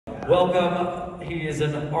Welcome. He is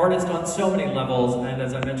an artist on so many levels, and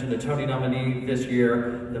as I mentioned, a Tony nominee this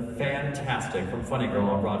year, the fantastic, from Funny Girl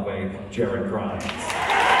on Broadway, Jared Grimes.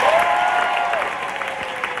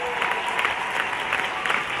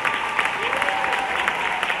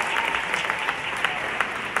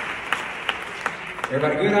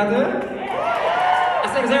 Everybody good out there?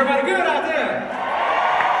 I said, is everybody good out there?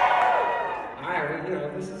 All right, well, you know,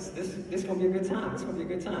 this is gonna be a good time. This is gonna be a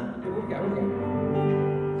good time. Here we go.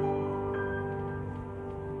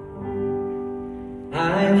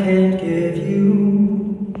 I can't give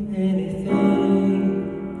you anything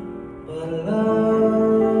but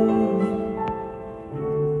love,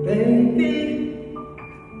 baby.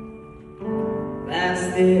 That's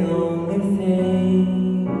the only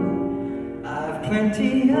thing I've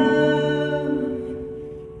plenty of,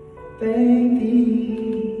 baby.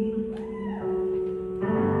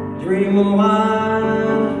 Dream a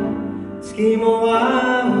while, scheme a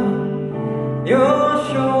while, you're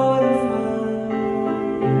sure to find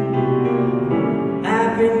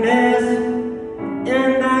happiness,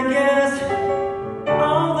 and I guess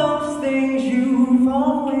all those things you've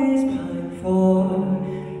always pined for.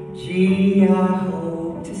 Gee, I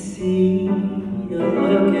hope to see you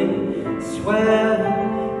looking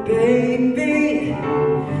swell, baby.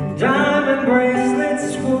 Diamond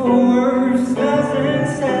bracelets, Woolworths doesn't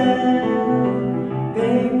sell,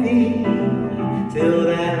 baby. Till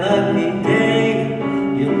that lucky day,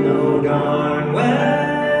 you know darn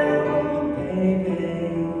well,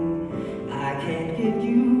 baby, I can't give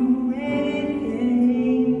you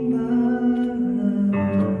anything but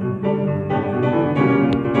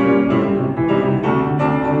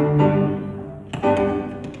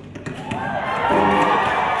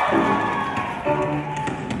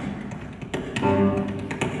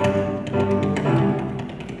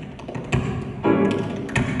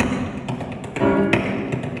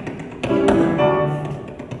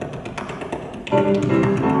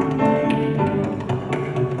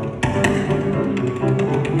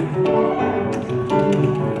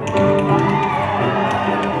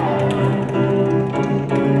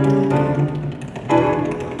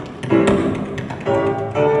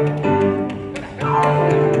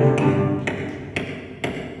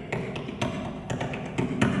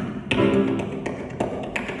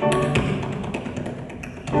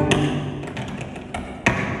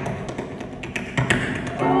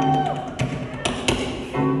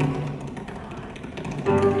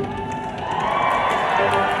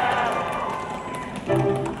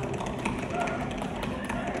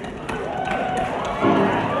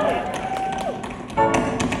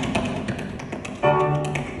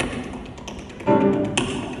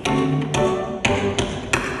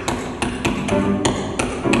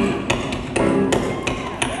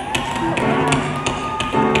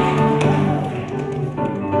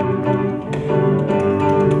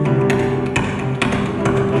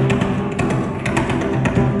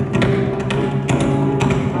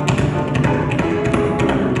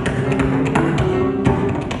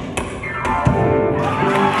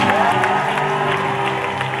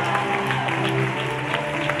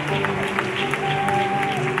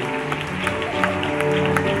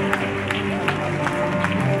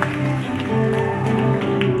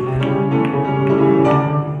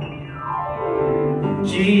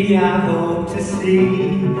gee, I hope to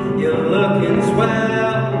see you looking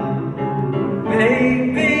swell,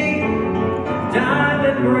 baby.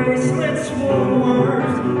 Diamond bracelets,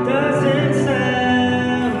 Woolworths doesn't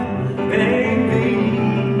sell, baby.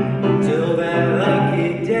 Till that lucky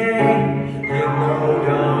day, you know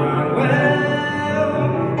darn well,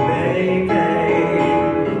 baby,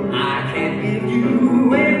 I can't give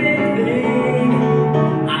you anything.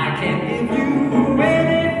 I can't give you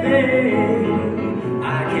anything. I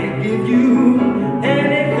can't give you